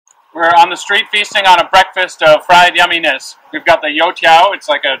We're on the street feasting on a breakfast of fried yumminess. We've got the youtiao. It's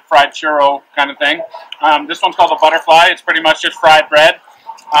like a fried churro kind of thing. This one's called the butterfly. It's pretty much just fried bread.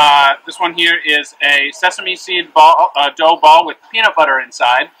 This one here is a sesame seed ball, dough ball with peanut butter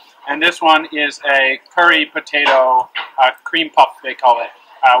inside. And this one is a curry potato cream puff, they call it.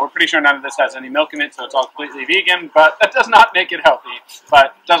 We're pretty sure none of this has any milk in it, so it's all completely vegan, but that does not make it healthy.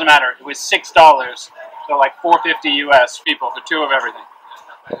 But it doesn't matter. It was $6, so like $4.50 US people for two of everything.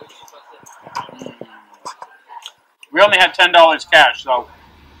 We only had $10 cash, so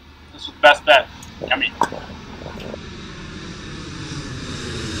this was the best bet. Yummy.